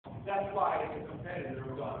That's why it's a competitor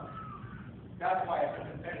of God. That's why it's a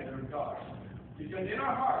competitor of God. Because in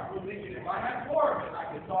our hearts, we're thinking, if I had more of it, I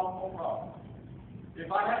could solve more problems. If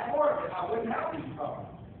I had more of it, I wouldn't have these problems.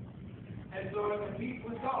 And so it competes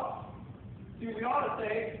with God. See, we ought to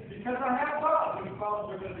say, because I have God, these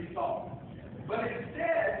problems are going to be solved. But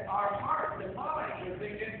instead, our hearts and minds are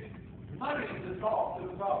thinking, money is the solve to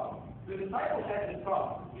the problem. The disciples had this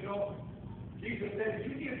problem. You know, Jesus said,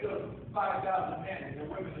 you give those 5,000 men and their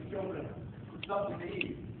women and children something to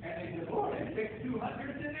eat. And they said, Lord, it takes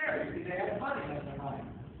 200 denarii. See, they had money in their mind.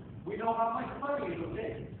 We know how much money it will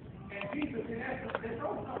take. And Jesus in essence said,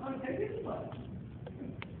 no, it's not going to take any money.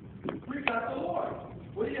 We got the Lord.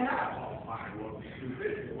 What do you have? Oh, fine, well,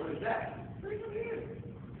 250. What is that? Bring them in.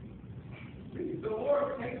 The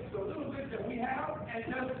Lord takes the little bit that we have and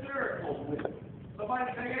does miracles with it.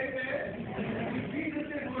 Somebody say amen. Jesus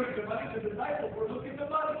didn't look at the money. The disciples were looking at the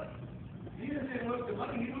money. Jesus didn't look at the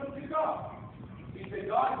money. He looked at God. He said,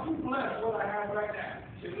 God, you bless what I have right now.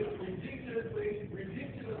 It was ridiculously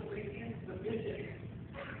insufficient.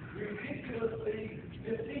 Ridiculously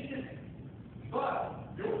deficient. But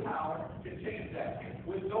your power can change that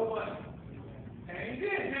with no money. And he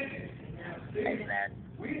did, didn't he? See,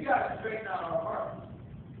 we've got to straighten out our hearts.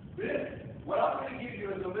 What I'm going to give you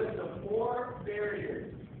is a list of 4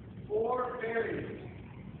 barriers. 4 barriers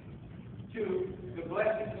to the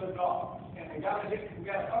blessings of God. And we got to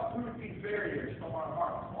uproot these barriers from our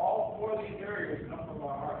hearts. All 4 of these barriers come from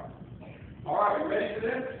our hearts. All right, you ready for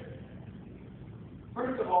this?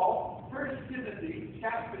 First of all, 1 Timothy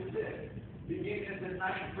chapter 6, beginning at the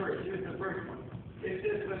 9th verse. Here's the first one. It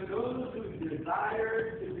says, but those who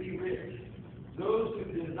desire to be rich. Those who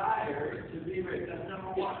desire to be rich. That's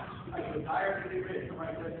number 1. I desire to be rich.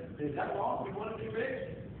 Somebody says, is that wrong? We want to be rich?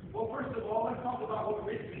 Well, first of all, let's talk about what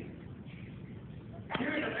rich means.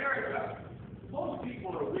 Here in America, most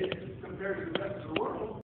people are rich compared to the rest